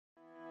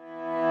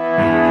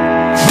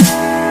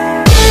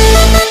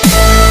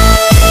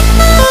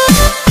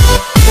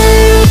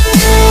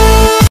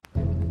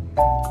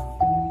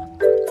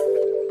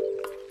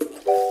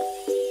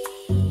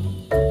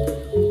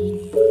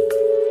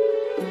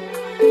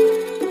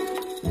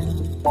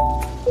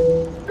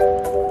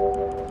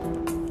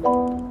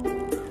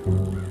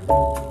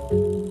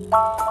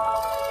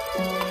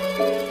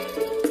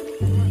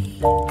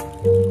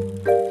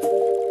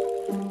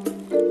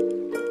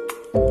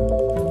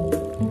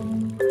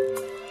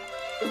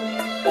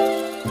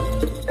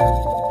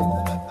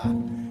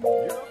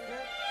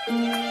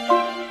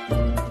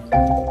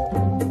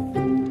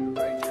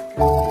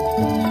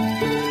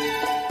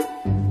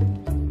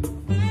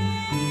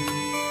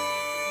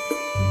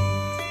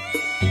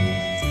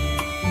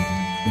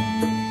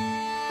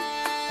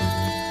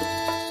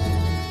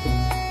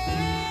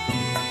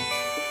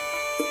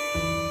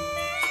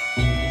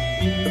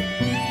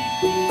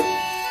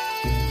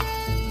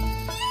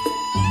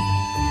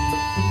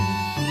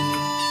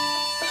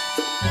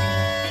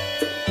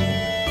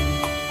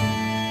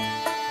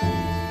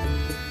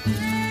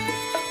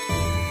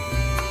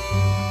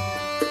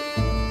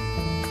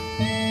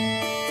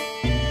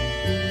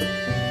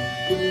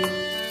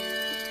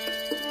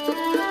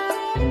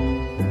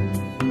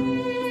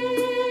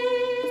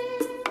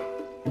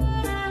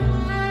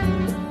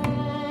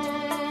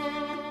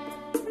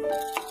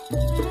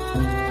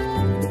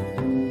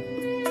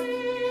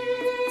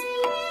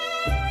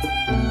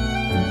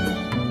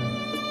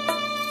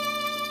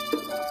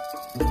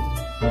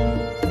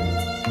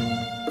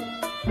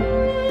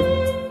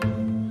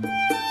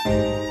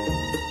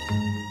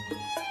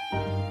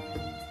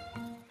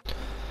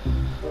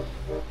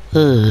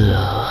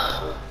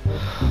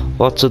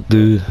What to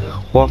do?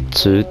 What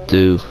to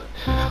do?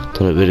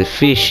 Done a bit of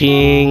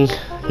fishing.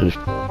 It was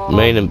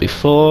raining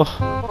before.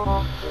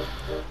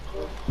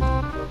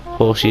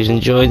 Horses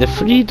enjoy the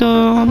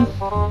freedom.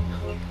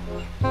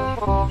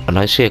 And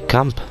I see a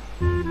camp.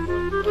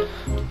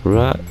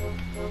 Right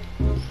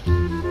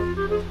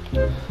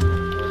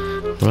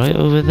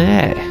over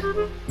there.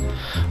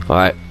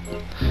 Right,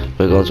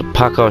 we're going to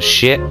pack our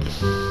shit.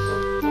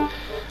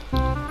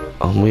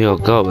 And we are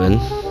going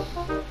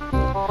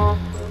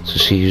to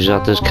see who's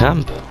at this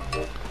camp.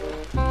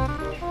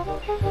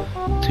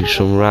 Do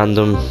some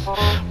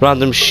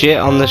random shit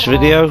on this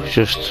video,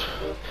 just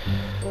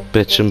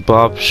bits and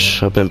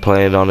bobs. I've been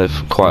playing on it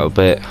for quite a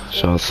bit,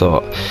 so I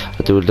thought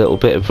I'd do a little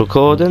bit of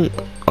recording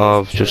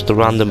of just the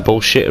random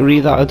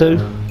bullshittery that I do.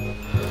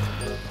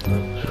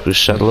 So we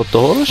settle up the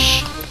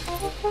horse.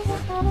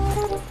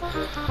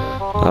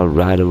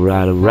 Alright.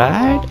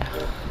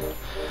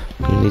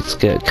 We need to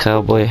get a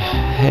cowboy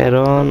hat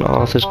on,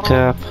 Arthur's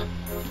cap,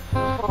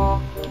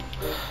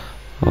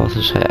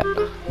 Arthur's hat.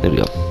 There we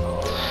go.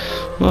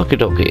 Okie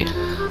dokie.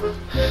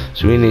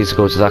 So we need to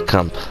go to that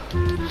camp.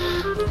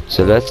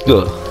 So let's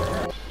go.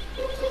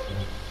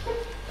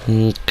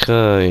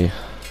 Okay.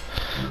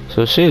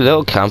 So I see a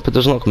little camp. It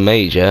doesn't look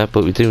major,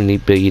 but we do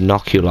need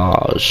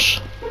binoculars.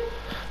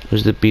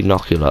 Where's the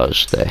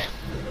binoculars there?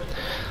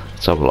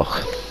 Let's have a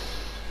look.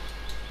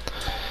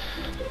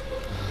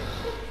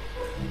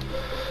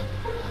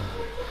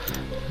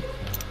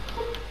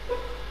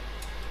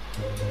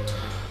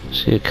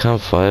 See a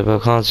campfire,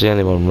 but I can't see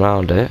anyone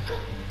around it.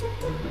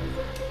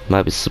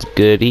 Maybe some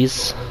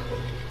goodies.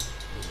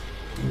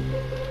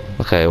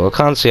 Okay, well I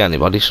can't see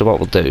anybody, so what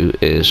we'll do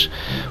is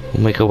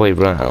we'll make our way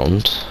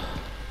round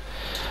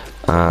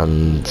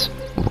and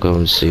we'll go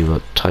and see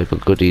what type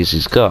of goodies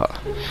he's got.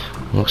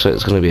 Looks like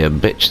it's going to be a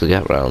bitch to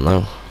get round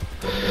though.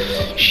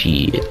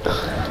 Shit.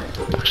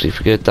 Actually, if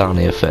we go down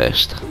here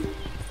first,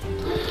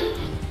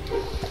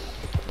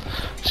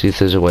 see if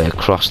there's a way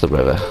across the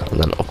river and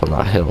then up on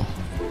that hill.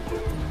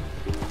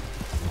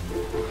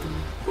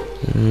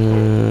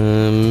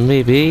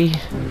 Maybe,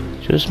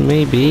 just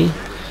maybe.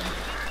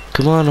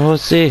 Come on,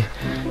 horsey,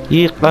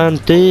 you can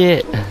do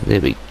it. There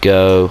we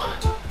go.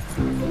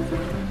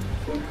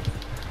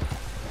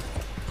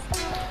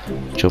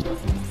 Jump.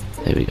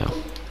 There we go.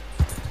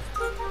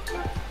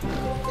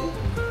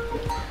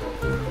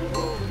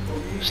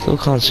 Still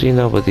can't see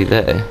nobody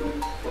there.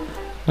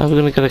 How are we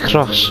gonna get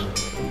across?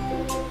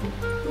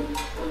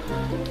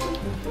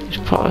 It's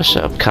probably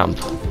set up camp.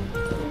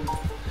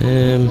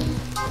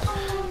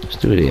 Let's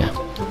do it here.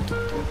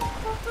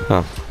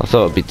 Oh, I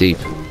thought it'd be deep.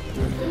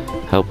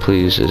 Help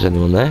please, is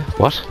anyone there?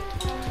 What?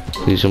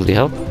 Please somebody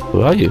help?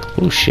 Where are you?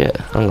 Oh shit,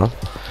 hang on.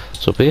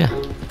 It's up here.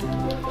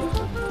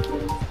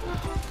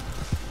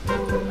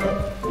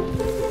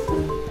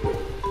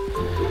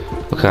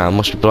 Okay, I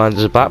must be blind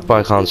as a bat, but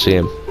I can't see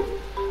him.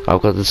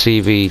 I've got the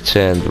TV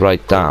turned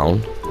right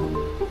down.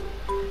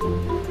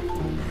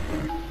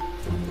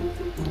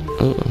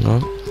 Oh, hang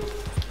on.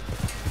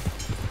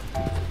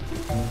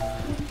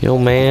 Yo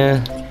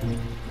man.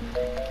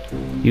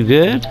 You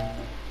good?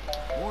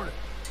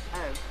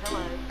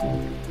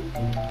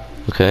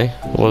 Okay,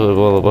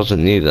 well it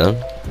wasn't you then.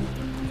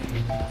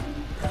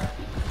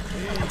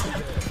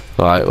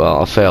 Right,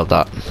 well I failed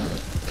that.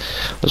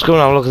 Let's go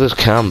and have a look at this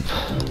camp.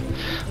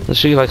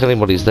 Let's see like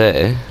anybody's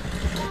there.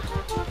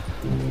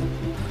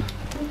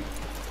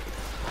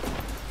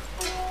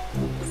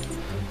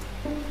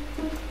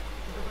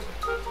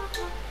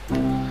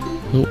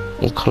 Oh,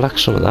 we'll collect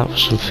some of that for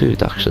some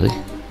food actually.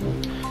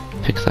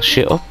 Pick that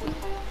shit up.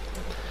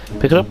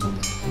 Pick it up.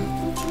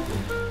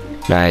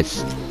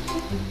 Nice.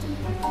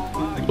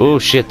 Oh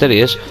shit, there he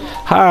is.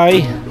 Hi.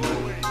 Okay.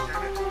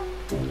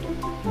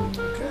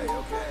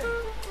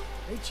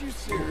 Ain't you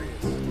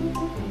serious? I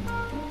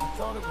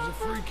thought it was a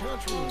free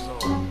country was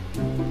on.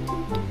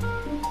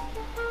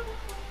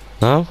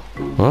 No?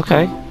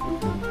 Okay.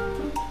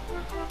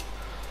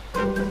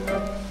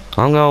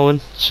 I'm going.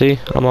 See,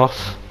 I'm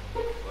off.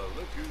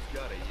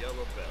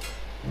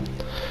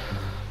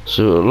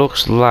 So it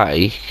looks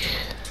like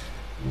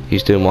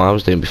he's doing what I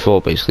was doing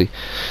before, basically.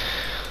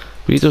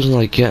 But he doesn't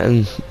like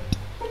getting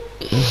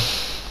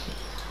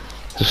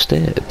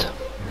disturbed.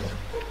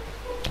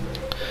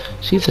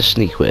 See if the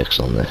sneak works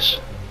on this.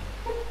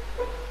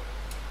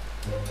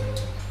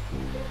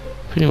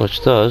 Pretty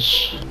much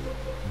does.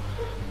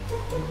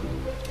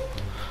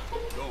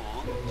 Go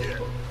on, get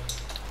it.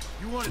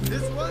 You want it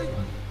this way?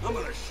 I'm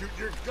gonna shoot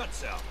your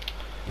guts out.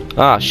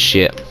 Ah,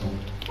 shit.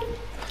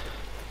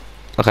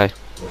 Okay.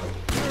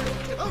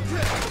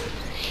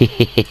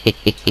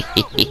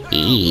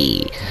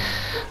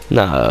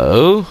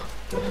 No.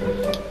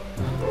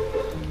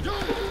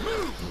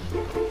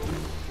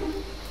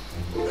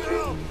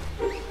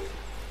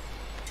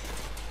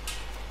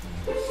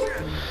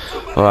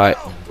 Alright,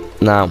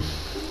 now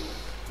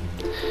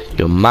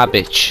you're my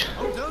bitch.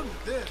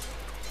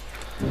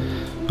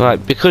 Right,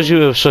 because you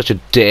were such a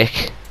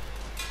dick,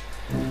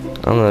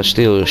 I'm gonna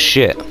steal your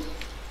shit.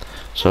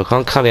 So I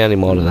can't carry any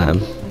more of them.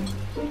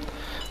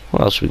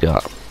 What else we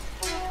got?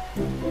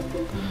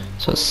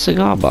 So it's a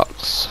cigar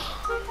box.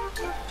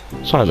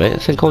 Sorry mate, I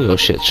think all your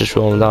shit's just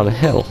rolling down a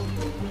hill.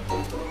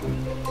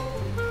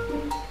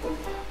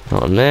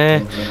 Not on there.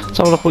 Let's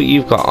have a look what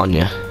you've got on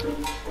you.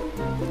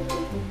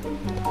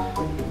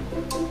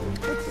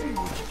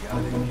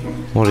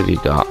 What have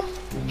you got?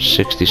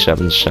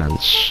 67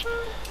 cents.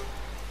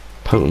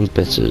 Potent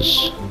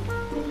bitters.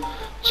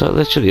 Is that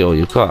literally all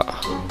you've got?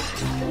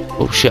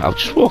 Oh shit, I've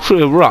just walked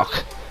through a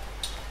rock.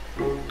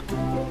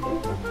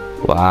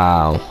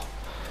 Wow.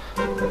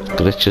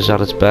 Glitches at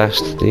its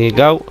best. There you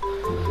go.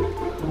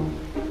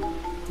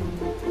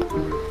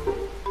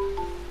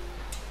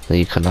 Now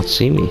you cannot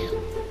see me.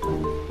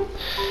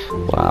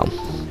 Wow.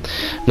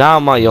 Now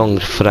my young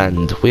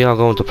friend, we are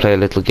going to play a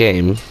little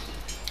game.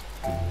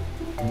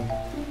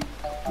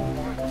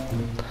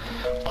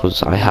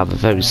 Because I have a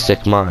very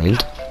sick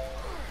mind.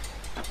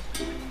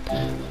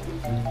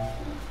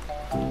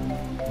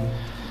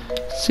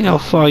 See how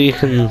far you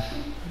can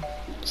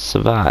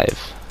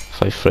survive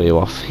if I throw you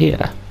off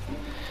here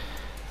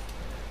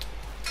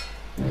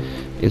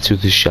into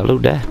the shallow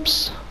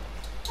depths.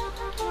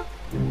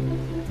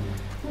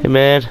 Hey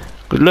man,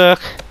 good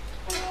luck.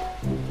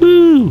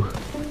 Woo!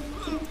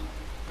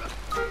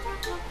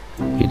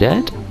 He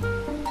dead?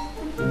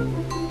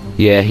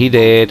 Yeah, he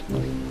did.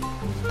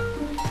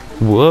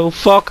 Whoa,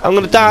 fuck, I'm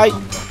gonna die.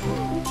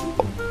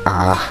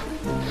 Ah.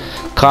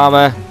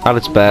 Karma at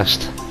its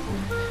best.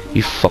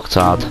 You fucked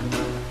hard.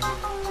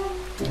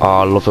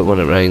 Oh, I love it when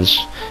it rains.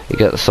 You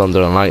get the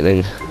thunder and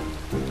lightning.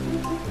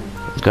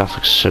 The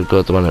graphics are so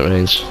good when it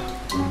rains.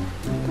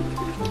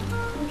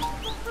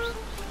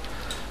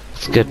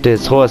 Let's get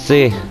this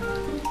horsey.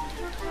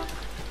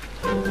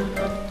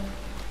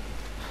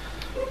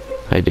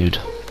 Hey dude.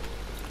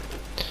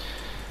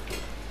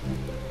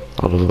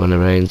 I love it when it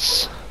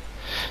rains.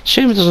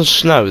 Shame it doesn't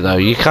snow though.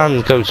 You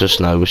can go to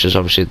snow, which is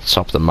obviously at the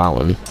top of the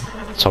mountain,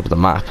 top of the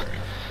map.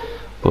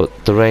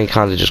 But the rain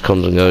kind of just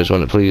comes and goes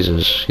when it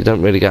pleases. You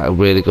don't really get a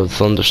really good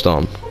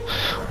thunderstorm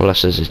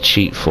unless there's a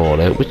cheat for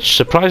it, which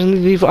surprisingly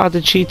they've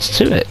added cheats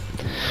to it.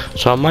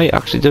 So I might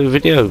actually do a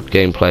video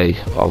gameplay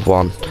of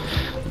one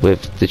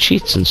with the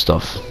cheats and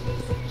stuff.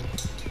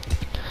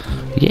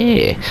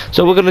 Yeah.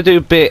 So we're gonna do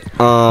a bit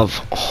of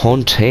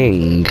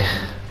hunting.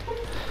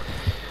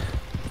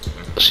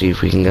 See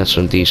if we can get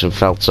some decent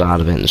felts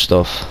out of it and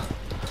stuff.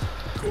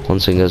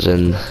 Hunting as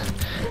in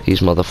these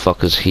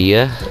motherfuckers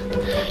here.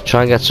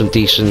 Try and get some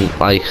decent,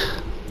 like...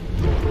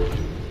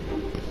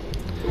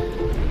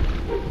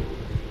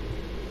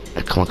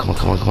 Come on, come on,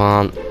 come on, come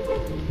on.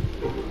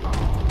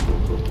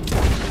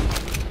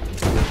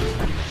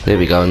 There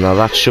we go. Now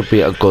that should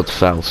be a good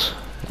felt.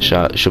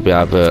 It should be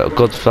either a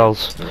good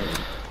felt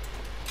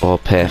or a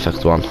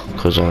perfect one,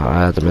 because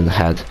I had them in the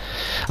head.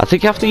 I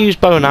think you have to use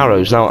bow and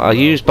arrows. Now, I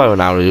used bow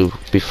and arrow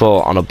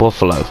before on a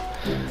buffalo,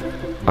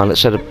 and it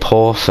said a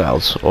poor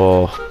felt,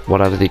 or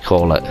whatever they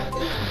call it.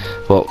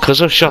 But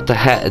because I've shot the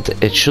head,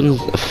 it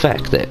shouldn't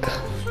affect it.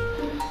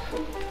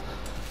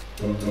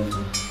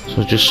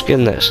 So just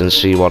skin this and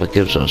see what it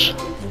gives us.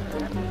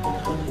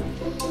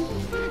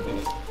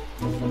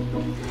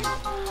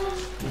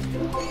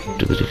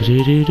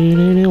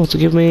 What's it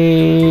give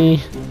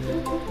me?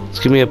 Let's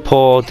give me a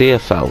poor deer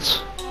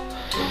felt.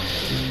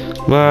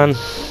 Man,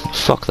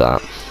 fuck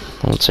that.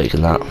 I'm not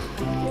taking that.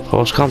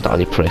 Horse, calm down,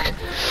 you prick.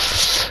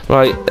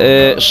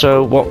 Right,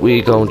 so what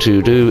we're going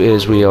to do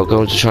is we are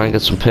going to try and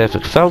get some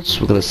perfect felts.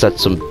 We're going to set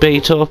some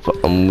bait up,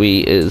 and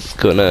we is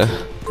gonna...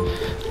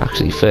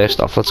 Actually,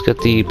 first off, let's get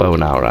the bow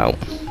and arrow out.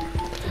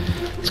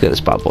 Let's get this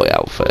bad boy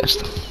out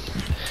first.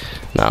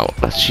 Now,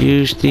 let's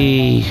use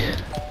the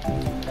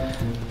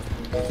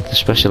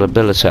special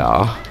ability.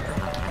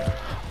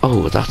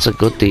 Oh, that's a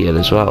good deer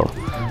as well.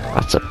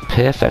 That's a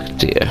perfect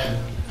deer.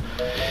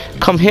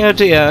 Come here,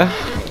 deer.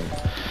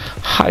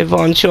 I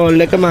want your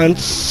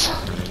ligaments.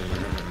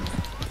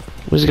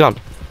 Where's he gone?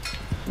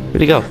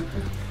 Where'd he go?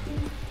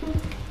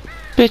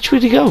 Bitch,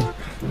 where'd he go?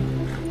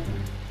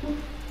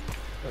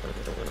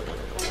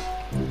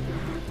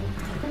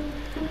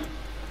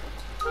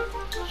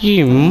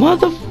 You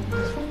mother...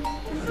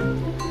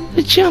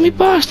 The jammy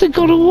bastard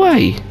got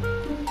away.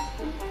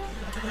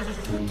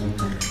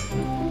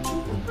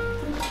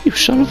 You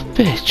son of a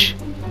bitch.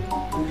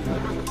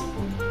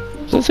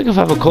 I don't think I've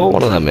ever caught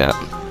one of them yet.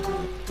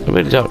 I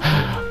really don't.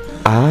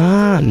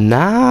 Ah,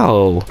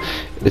 now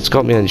it's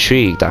got me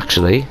intrigued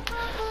actually.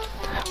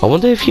 I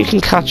wonder if you can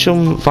catch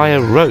them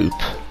via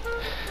rope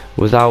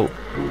without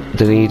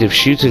the need of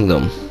shooting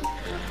them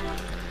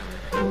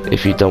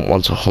if you don't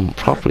want to hunt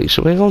properly.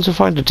 So we're going to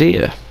find a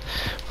deer,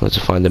 we're going to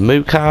find a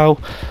moo cow,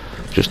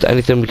 just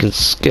anything we can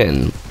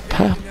skin,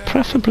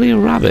 preferably a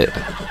rabbit.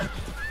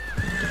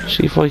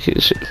 See if I can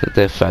see.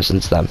 They're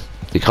pheasants then.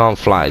 They can't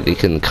fly, they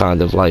can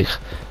kind of like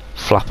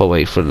flap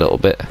away for a little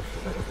bit.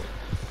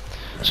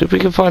 So if we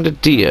can find a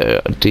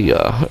deer,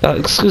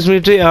 excuse me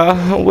deer,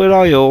 where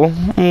are you?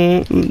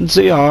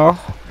 Deer.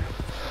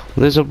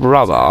 There's a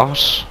rabbit.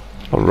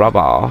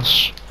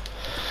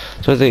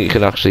 So I think you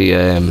can actually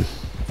get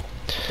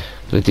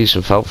a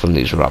decent felt from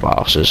these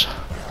rabbits.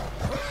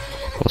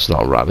 Well, it's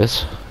not a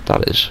rabbit,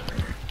 that is.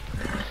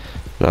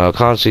 No, I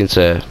can't seem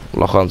to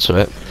lock onto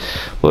it.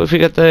 But if you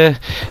get the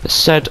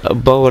said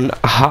bow and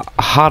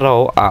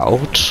arrow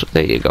out,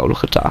 there you go.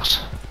 Look at that.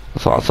 I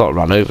thought I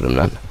ran over him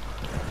then.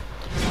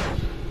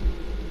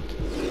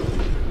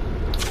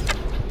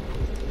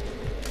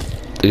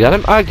 You got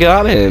him? I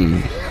got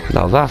him.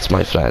 Now that,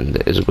 my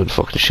friend, is a good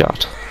fucking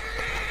shot.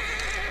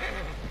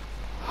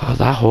 Oh,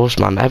 that horse,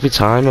 man! Every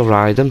time I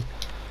ride him.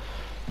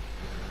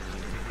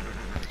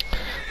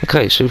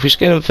 Okay, so if we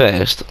skin him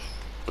first,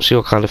 see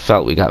what kind of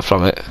felt we get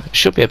from it. It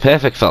should be a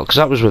perfect felt, because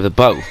that was with a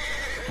bow.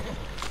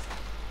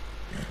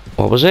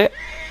 What was it?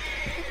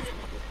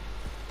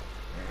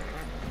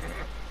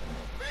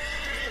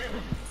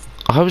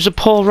 Oh, it was a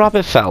poor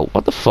rabbit felt.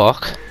 What the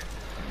fuck?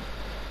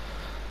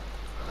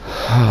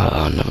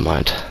 Oh, never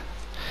mind.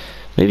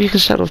 Maybe you can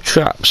set up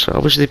traps.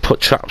 Obviously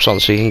put traps on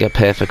so you can get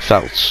perfect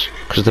felts.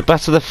 Because the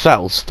better the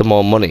felt, the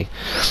more money.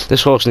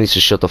 This horse needs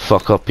to shut the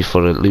fuck up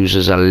before it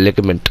loses a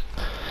ligament.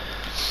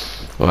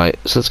 Right,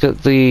 so let's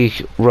get the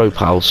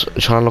rope out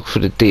and try and look for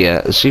the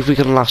deer and see if we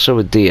can lasso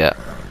a deer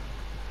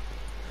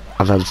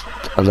and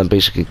then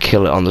basically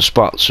kill it on the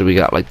spot so we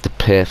get like the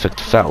perfect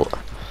felt.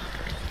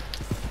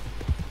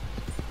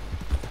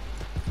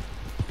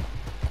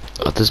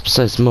 At this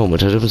precise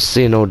moment I don't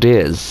see no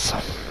deers.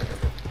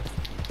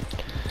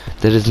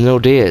 There is no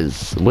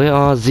deers. Where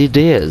are the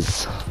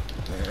deers?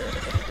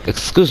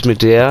 Excuse me,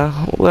 dear,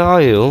 where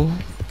are you?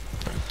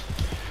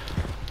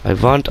 I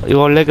want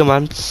your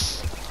ligaments.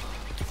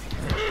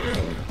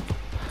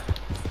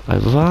 I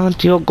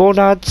want your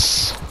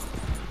gonads.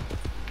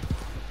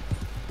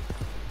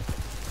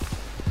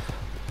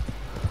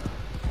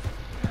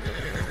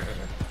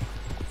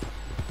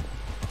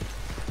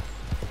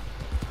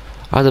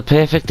 I had a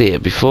perfect deer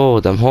before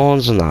with them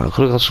horns and that. I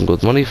could have got some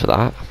good money for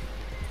that.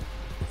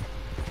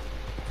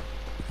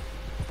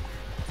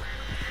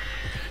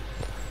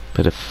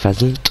 Bit of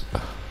pheasant.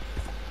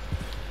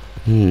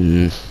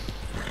 Deer,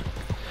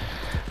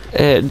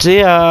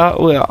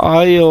 where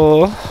are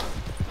you?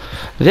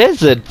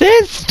 There's the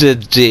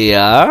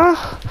deer.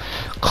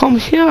 Come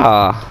here.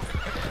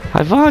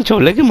 I want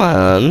your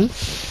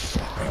ligaments.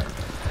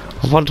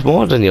 I want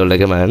more than your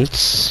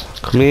ligaments.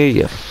 Come here,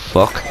 you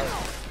fuck.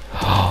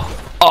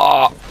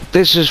 Oh,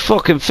 this is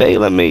fucking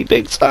failing me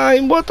big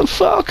time. What the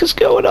fuck is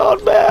going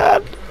on,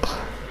 man?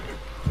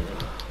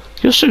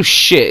 You're so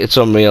shit, it's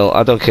unreal.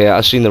 I don't care.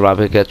 I've seen the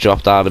rabbit get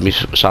dropped out of my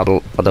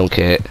saddle. I don't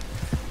care.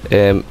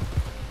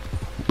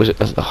 Was it?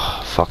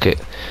 Oh, fuck it.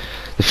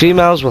 The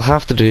females will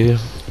have to do.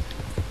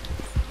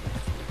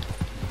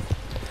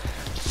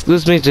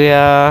 Excuse me,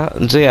 dear.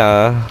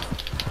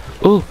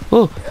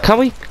 Oh, can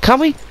we?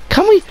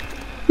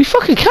 We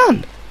fucking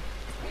can.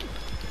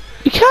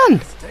 We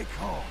can.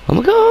 Oh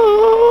my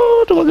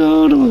god.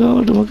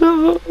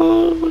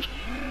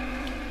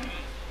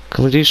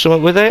 Can we do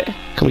something with it?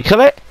 Can we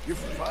kill it?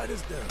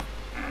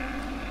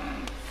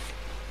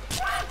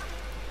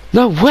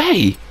 No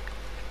way!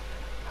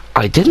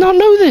 I did not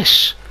know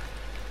this.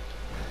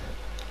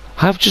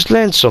 I've just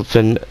learned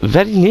something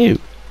very new.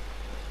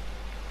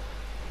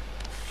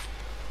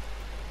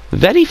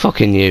 Very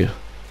fucking new.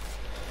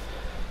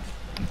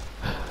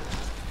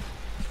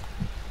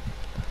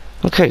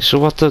 Okay, so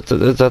what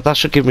that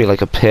should give me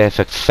like a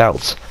perfect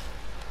felt.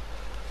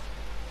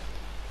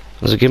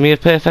 Does it give me a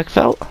perfect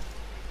felt?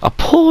 A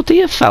poor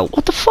deer felt?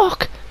 What the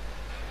fuck?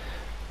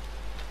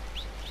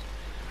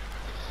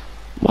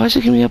 Why is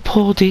it giving me a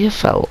poor deer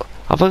felt?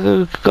 Have I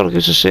got to go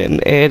to certain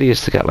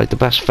areas to get like the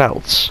best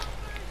felts?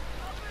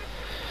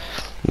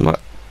 No,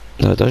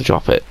 don't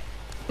drop it.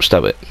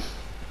 Stow it.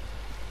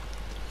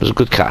 It was a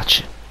good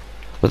catch.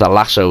 With a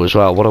lasso as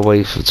well. What a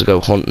way to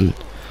go hunting.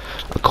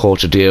 A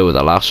quarter deer with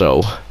a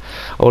lasso.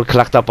 I would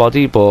collect that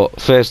body,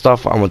 but first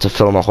off I want to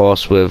fill my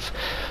horse with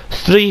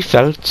 3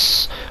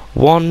 felts,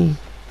 1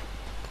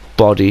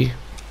 body,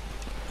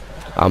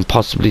 and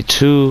possibly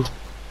 2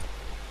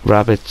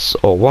 rabbits,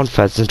 or 1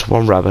 pheasant,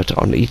 1 rabbit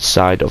on each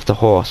side of the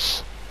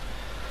horse.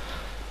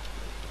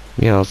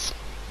 Yes.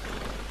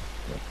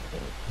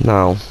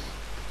 Now,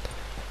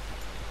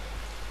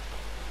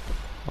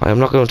 I am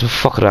not going to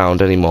fuck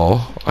around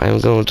anymore. I am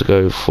going to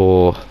go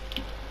for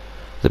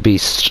the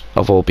beast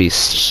of all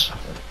beasts.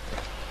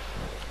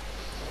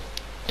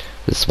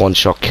 This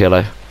one-shot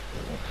killer.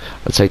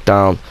 And take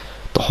down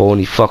the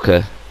horny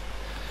fucker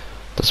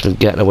that's been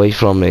getting away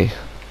from me.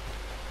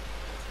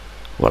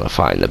 When I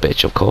find the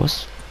bitch, of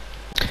course.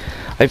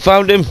 I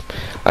found him!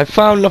 I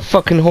found the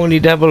fucking horny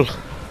devil!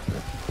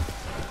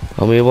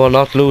 And we will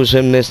not lose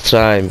him this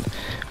time.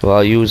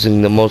 While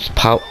using the most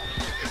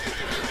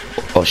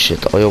oh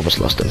shit, I almost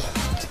lost him.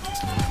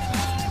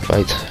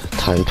 Right,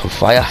 time to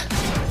fire.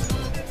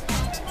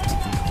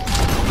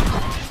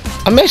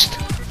 I missed!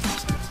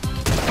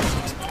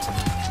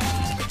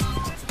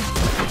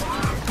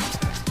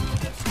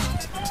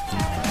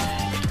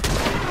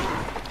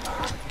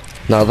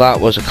 Now that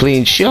was a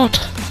clean shot.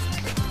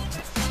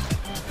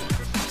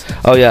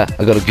 Oh yeah,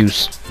 I got a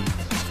goose.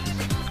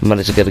 I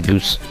managed to get a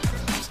goose.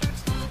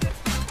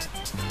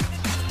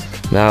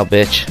 Now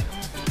bitch.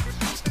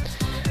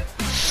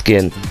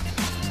 Skin.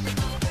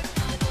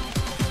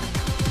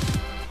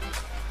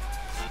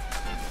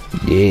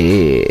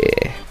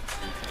 Yeah.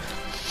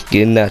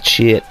 Skin that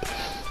shit.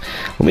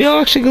 And we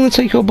are actually going to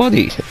take your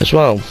body as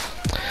well.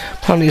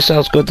 Apparently it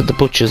sounds good at the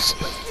butchers.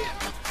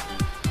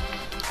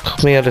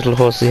 Come here, little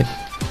horsey.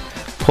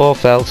 Poor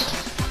felt.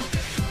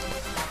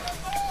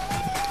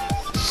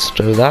 Let's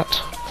do that.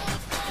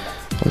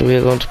 And we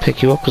are going to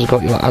pick you up because I've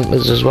got your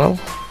antlers as well.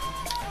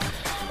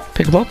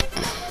 Pick them up.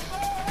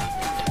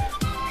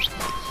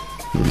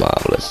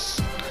 Marvellous.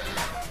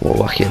 We'll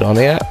whack it on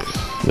here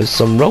with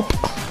some rope.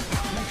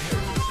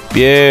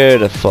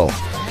 Beautiful.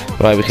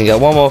 Right, we can get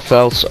one more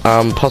felt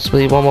and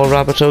possibly one more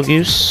rabbit or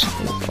goose.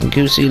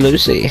 Goosey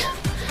Lucy.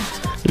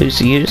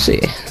 Lucy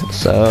Goosey.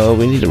 So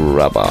we need a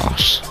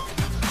rabbit.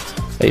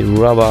 A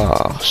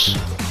rabbit.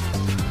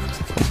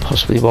 And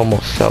possibly one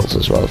more felt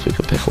as well if we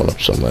could pick one up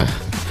somewhere.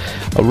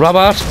 A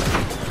rabbit!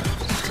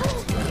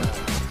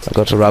 I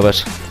got a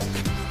rabbit.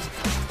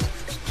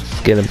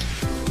 Get him.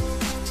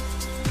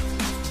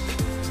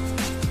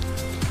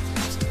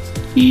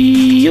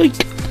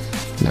 Yoink!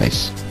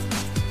 Nice.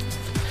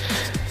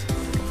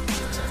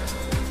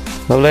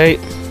 Lovely.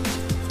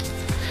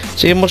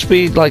 So it must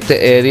be like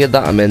the area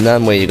that I'm in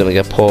then where you're gonna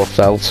get poor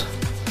felt.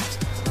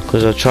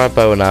 Because I've tried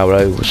bow and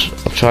arrows,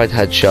 I've tried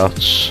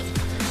headshots.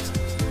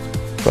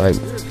 Right,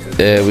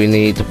 we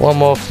need one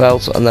more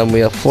felt and then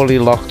we are fully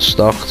locked,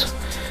 stocked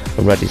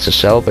and ready to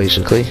sell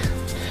basically.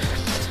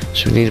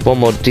 So we need one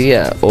more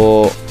deer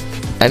or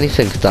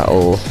anything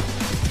that'll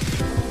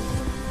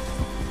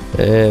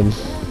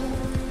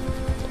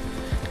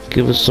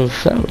give us some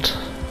felt.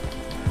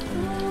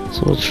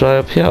 So we'll try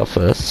up here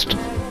first.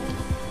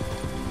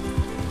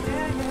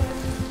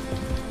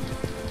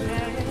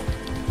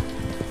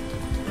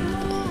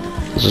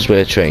 This is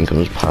where a train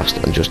comes past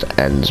and just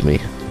ends me.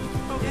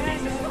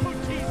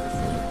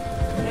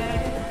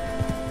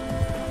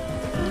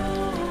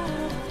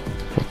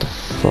 What the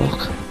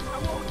fuck?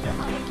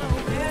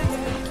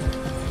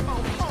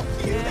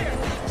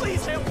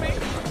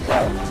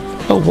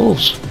 Oh,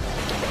 wolves.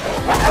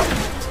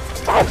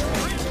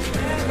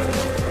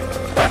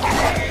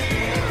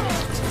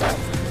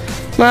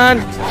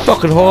 Man,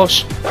 fucking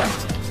horse.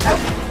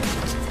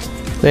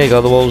 There you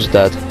go, the wolves are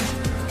dead.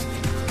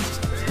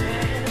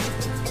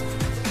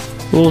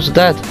 The wolves are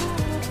dead.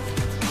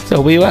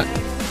 Yo, where you at?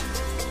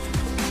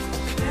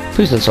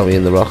 Please don't tell me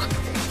in the rock.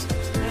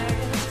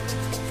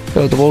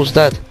 Yo, the wolves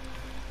are dead.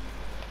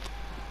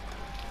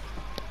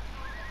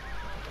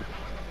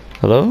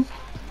 Hello?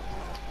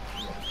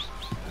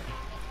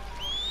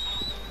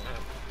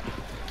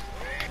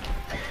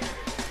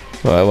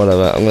 Right,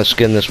 whatever. I'm gonna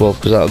skin this wolf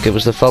because that'll give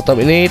us the felt that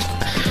we need,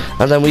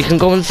 and then we can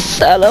go and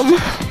sell them.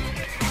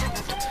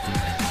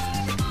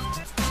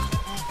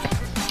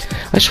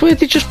 I swear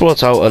they just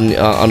brought out an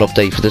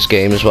update for this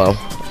game as well.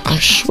 I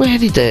swear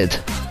they did.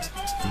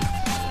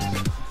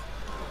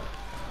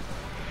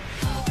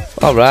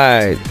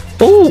 Alright.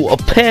 Oh, a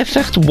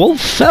perfect wolf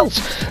felt.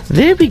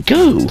 There we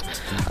go.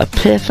 A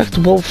perfect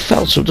wolf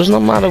felt. So it does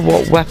not matter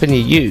what weapon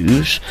you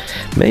use.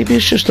 Maybe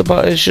it's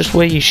just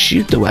where you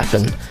shoot the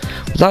weapon.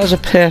 That is a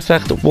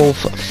perfect wolf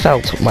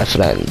felt, my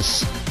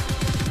friends.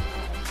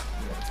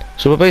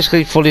 So we're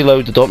basically fully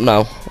loaded up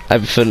now.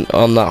 Everything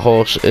on that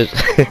horse is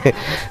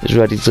is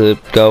ready to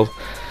go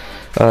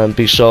and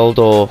be sold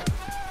or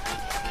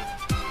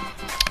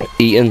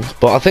eaten.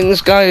 But I think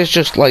this guy has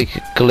just like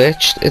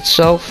glitched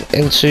itself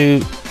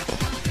into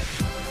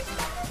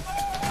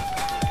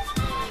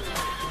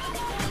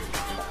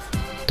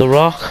the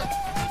rock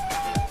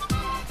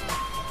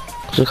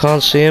because I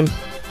can't see him.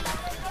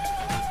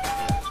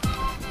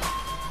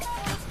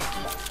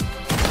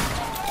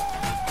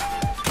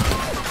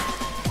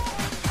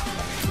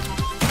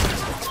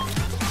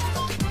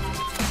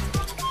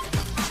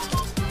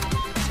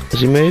 Has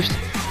he moved?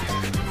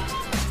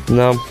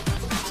 No.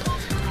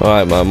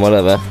 Alright man,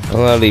 whatever. I'm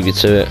gonna leave you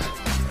to it.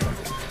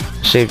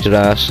 Saved your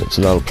ass, it's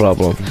not a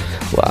problem.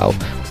 Wow.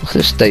 Look at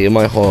the state of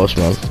my horse,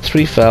 man.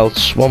 3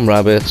 felts, 1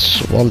 rabbit,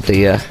 1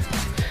 deer,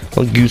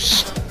 1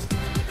 goose.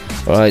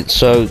 Alright,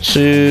 so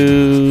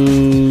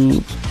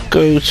to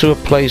go to a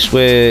place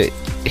where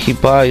he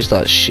buys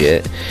that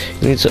shit,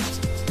 you need to...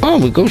 Oh,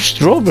 we'll go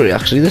strawberry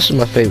actually. This is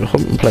my favourite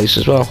hunting place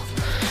as well.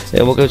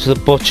 Yeah, we'll go to the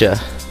butcher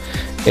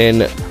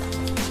in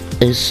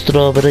a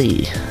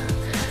strawberry.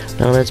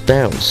 Now let's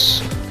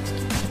bounce.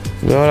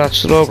 No, that's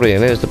strawberry,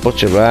 and here's the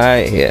butcher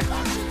right here.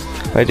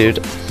 Hi,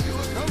 dude.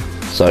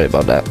 Sorry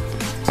about that.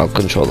 I'll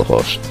control the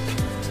horse.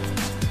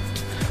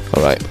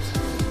 Alright.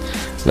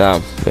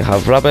 Now we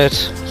have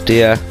rabbit,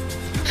 deer,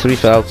 3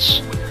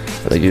 felts,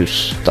 and a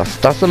goose.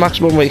 That's the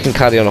maximum weight you can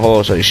carry on a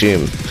horse, I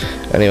assume.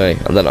 Anyway,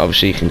 and then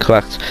obviously you can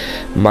collect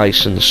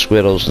mice and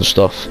squirrels and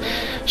stuff.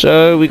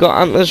 So we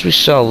got antlers, we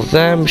sell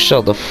them, we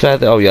sell the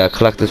feather. Oh yeah, I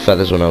collected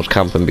feathers when I was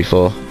camping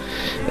before.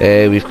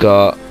 We've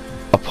got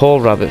a poor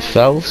rabbit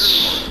felt.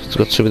 It's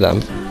got 2 of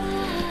them.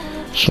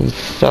 Some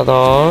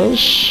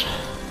feathers.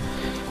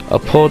 A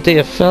poor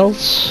deer felt.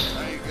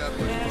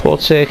 Poor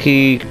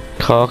turkey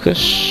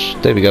carcass.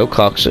 There we go,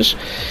 carcasses.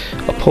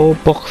 A poor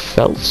buck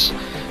felt.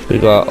 We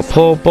got a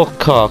poor buck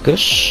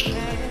carcass,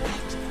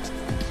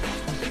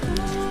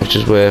 which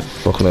is where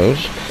fuck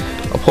knows.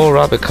 a poor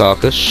rabbit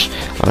carcass,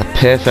 and a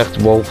perfect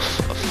wolf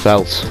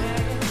felt.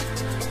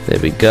 There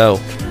we go.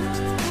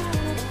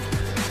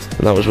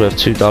 And that was worth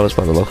 $2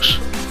 by the looks.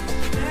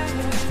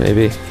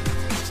 Maybe.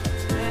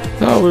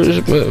 No,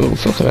 it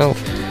was fucking hell.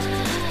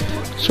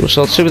 So we'll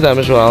sell 2 of them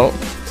as well.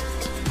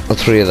 Or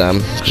 3 of them,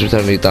 because we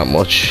don't need that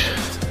much.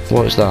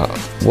 What is that?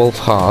 Wolf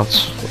heart.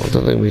 I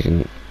don't think we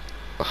can...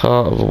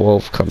 Heart of a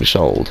wolf can be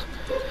sold.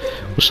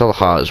 We'll sell the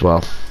heart as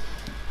well.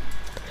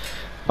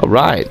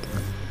 Alright.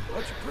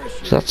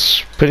 So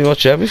that's pretty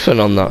much everything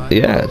on that.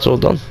 Yeah, it's all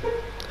done.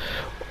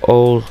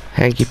 All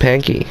hanky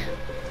panky.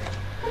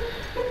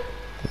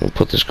 We'll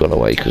put this gun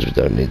away because we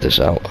don't need this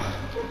out.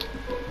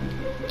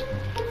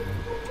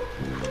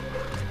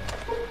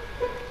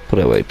 Put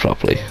it away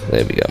properly.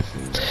 There we go.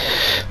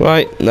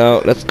 Right,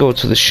 now let's go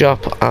to the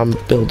shop and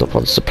build up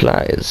on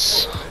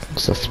supplies.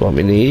 Because that's what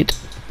we need.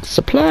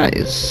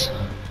 Supplies.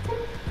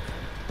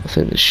 I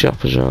think the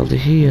shop is around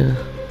here.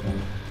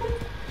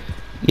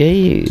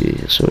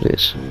 Yeah, so it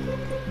is.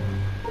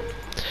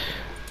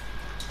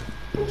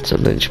 It's a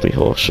lynch me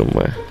horse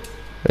somewhere.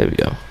 There we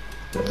go.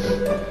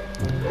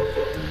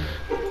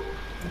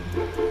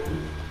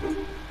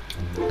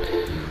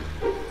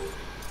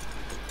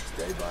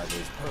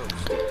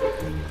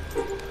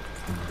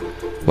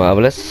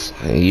 Marvelous.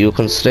 You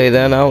can stay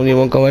there now and you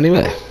won't go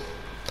anywhere.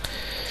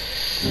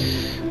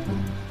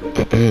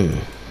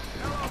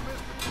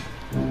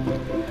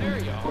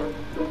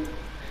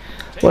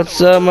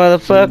 What's up,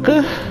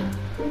 motherfucker?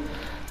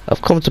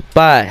 I've come to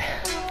buy.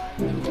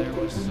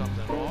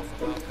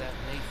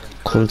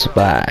 Come to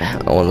buy.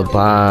 I want to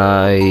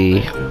buy.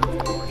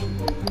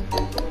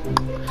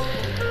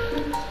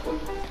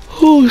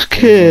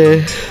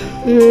 Okay.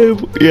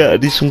 Yeah, I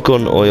need some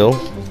gun oil.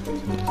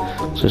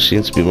 So it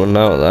seems to be running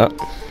out of that.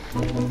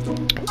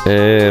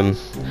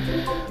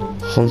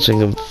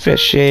 Hunting and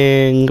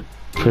fishing.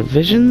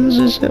 Provisions,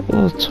 is it?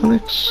 Well,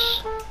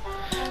 tonics.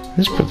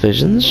 There's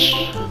provisions,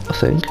 I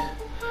think.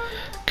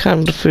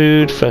 Canned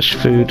food, fresh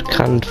food,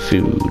 canned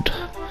food.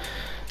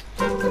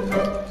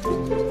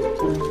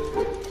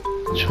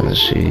 Trying to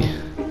see.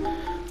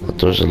 That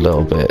does a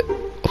little bit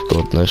of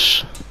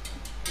goodness.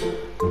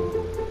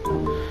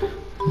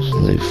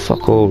 Doesn't do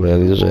fuck all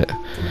really, does it?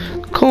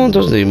 The corn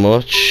doesn't do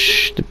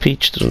much. The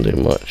peach doesn't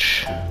do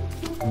much.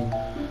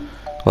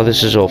 Oh,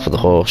 this is all for the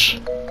horse.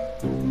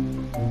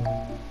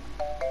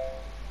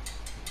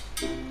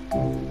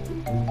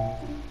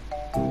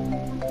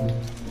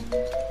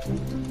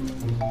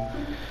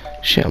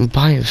 Shit, I'm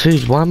buying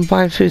food. Why am I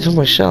buying food for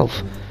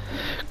myself?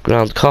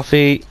 Ground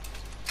coffee.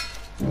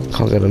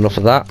 Can't get enough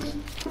of that.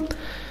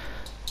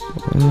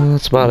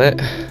 That's about it.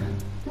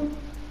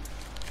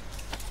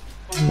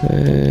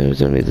 We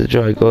don't need the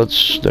dry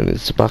goods. Don't need the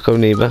tobacco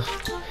neither.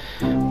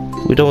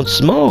 We don't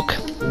smoke.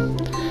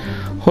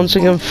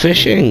 Hunting and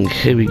fishing.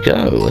 Here we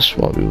go. That's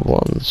what we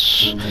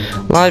want.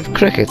 Live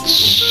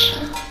crickets.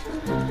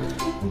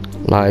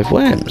 Live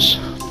worms.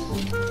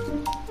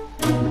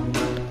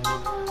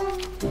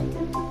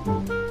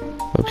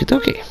 Okie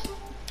dokie.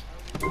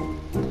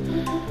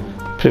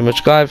 Pretty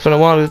much got everything I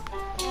wanted.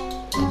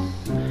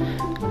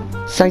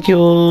 Thank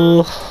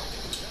you.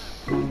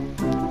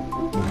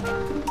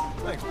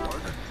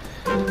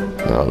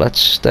 Now let's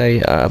stay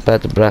at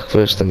bed and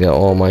breakfast and get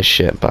all my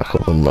shit back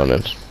up and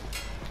running.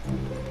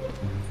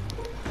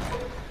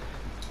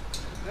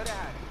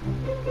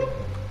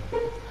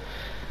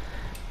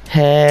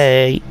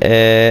 Hey,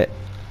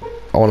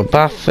 I want a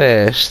bath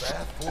first,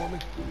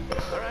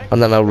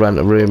 and then I'll rent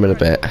a room in a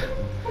bit.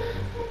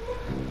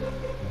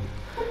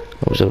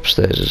 Oh, it's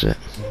upstairs, is it?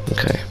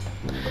 Okay.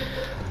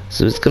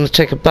 So it's gonna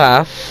take a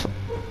bath,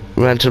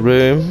 rent a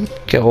room,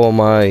 get all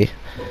my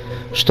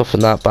stuff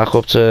and that back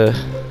up to...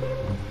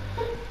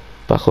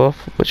 Back up?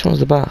 Which one's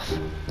the bath?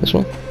 This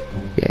one?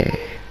 Yeah,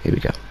 here we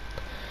go.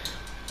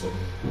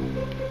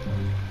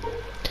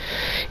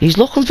 He's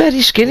looking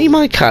very skinny,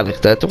 my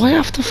character. Do I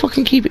have to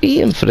fucking keep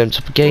eating for him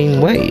to gain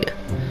weight?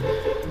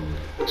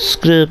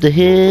 Scrub the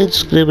head,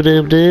 scrub it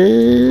up,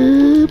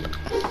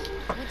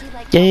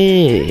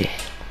 yeah.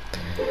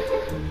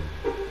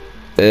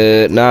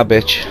 Nah,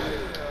 bitch.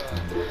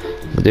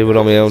 I'll do it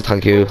on my own,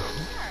 thank you.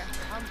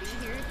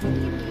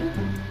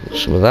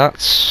 Some of that.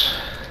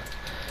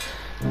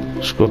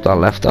 Scrub that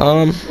left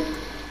arm.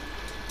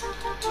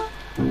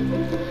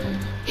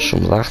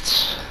 Some of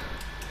that.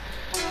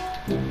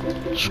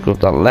 Scrub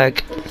that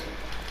leg.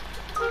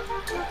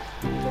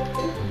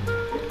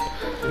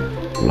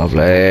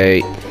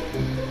 Lovely.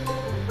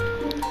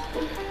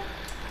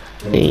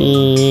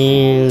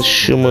 And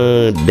some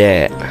of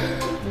that.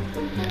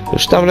 Your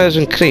stamina has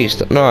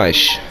increased.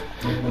 Nice.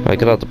 Right,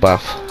 get out the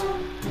bath.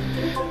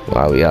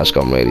 Wow, he has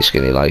gone really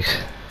skinny like.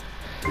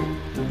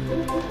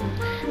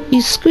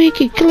 He's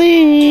squeaky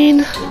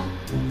clean.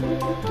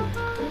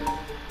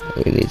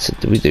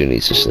 We do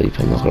need to sleep,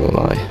 I'm not gonna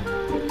lie.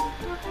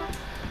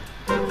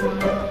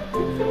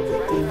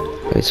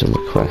 Made some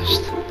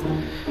request.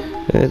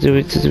 Do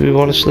we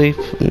want to sleep?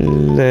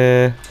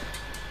 Nah.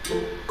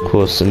 Of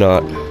course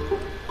not.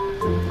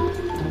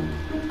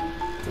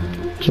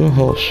 There's no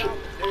horse.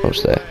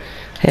 Horse there.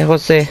 Hey,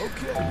 what's there?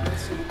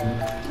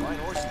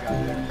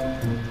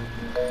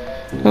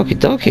 Okie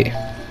dokie.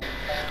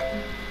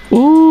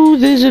 Ooh,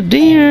 there's a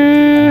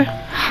deer.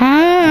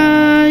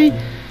 Hi.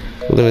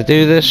 We're gonna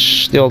do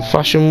this the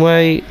old-fashioned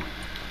way.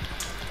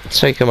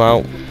 Take him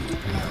out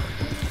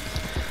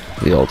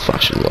the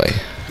old-fashioned way.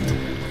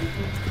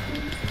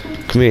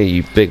 Come here,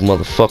 you big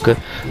motherfucker.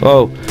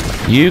 Oh,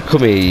 you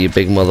come here, you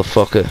big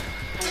motherfucker.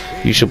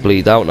 You should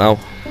bleed out now.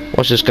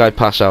 Watch this guy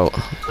pass out.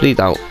 Bleed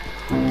out.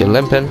 You're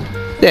limping.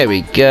 There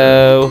we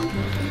go.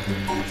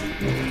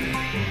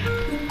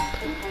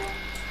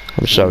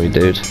 I'm sorry,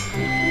 dude.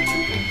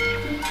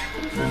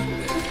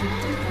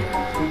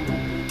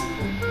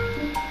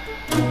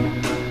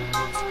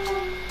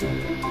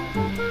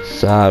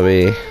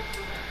 Sorry.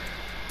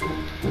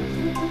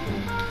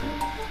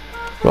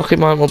 Rocky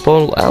Mountain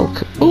Bull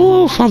Elk.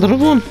 Oh, found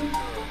another one.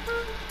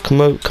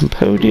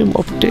 Compodium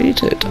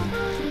updated.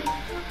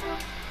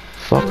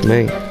 Fuck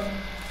me.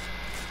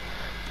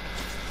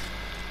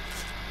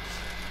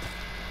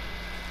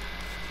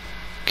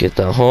 Get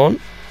that horn.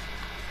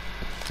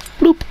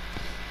 Bloop.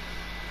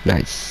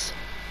 Nice.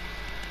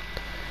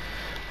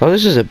 Oh,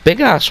 this is a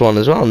big ass one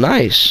as well.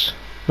 Nice.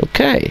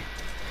 Okay.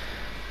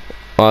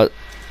 I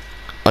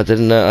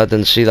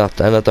didn't see that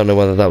then. I don't know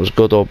whether that was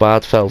good or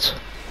bad felt.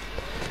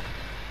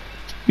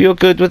 You're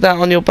good with that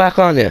on your back,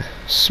 aren't you?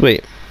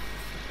 Sweet.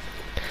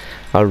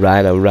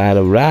 Alright, alright,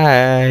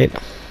 alright.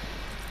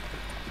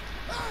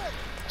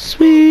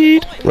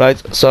 Sweet. Right,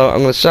 so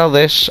I'm going to sell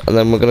this and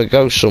then we're going to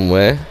go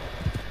somewhere.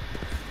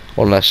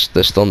 Unless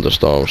this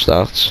thunderstorm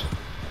starts.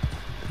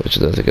 Which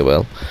I don't think it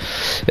will.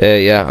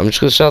 Yeah, I'm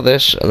just going to sell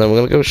this and then we're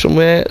going to go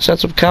somewhere,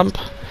 set up camp,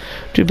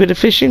 do a bit of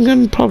fishing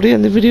and probably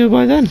end the video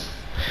by then.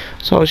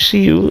 So I'll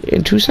see you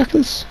in 2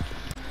 seconds.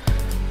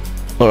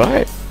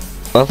 Alright.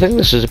 I think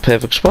this is a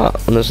perfect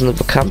spot, and there's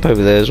another camp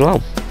over there as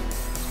well.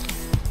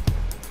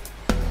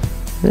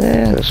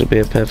 Yeah, this would be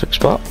a perfect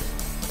spot.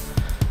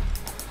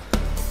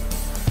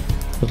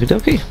 Okie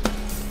dokie.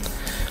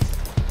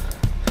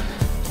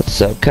 Let's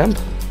set up camp.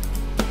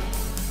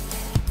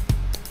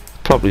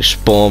 Probably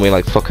spawn me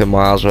like fucking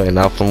miles right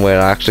now from where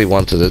I actually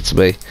wanted it to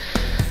be.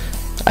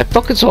 I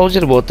fucking told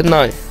you about, didn't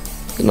I?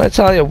 Didn't I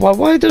tell you?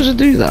 Why does it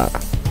do that?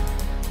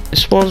 It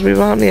spawns me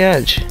around the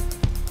edge,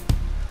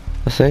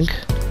 I think.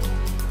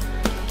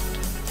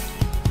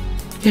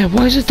 Yeah,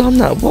 why has it done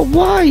that?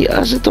 Why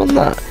has it done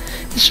that?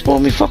 It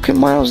spawned me fucking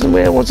miles than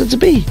where I wanted to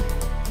be.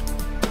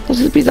 I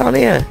wanted to be down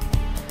here.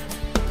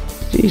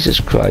 Jesus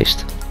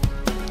Christ.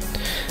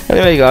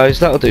 Anyway guys,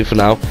 that'll do for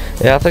now.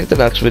 Yeah, I think the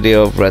next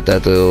video of Red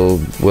Dead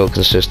will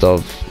consist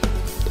of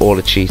all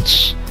the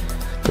cheats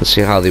and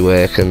see how they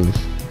work and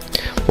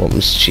what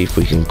mischief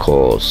we can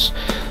cause.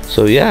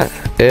 So yeah,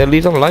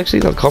 leave them likes,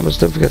 leave them comments,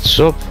 don't forget to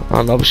sub,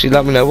 and obviously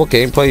let me know what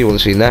gameplay you want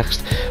to see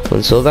next. But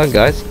until then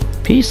guys,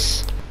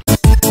 peace.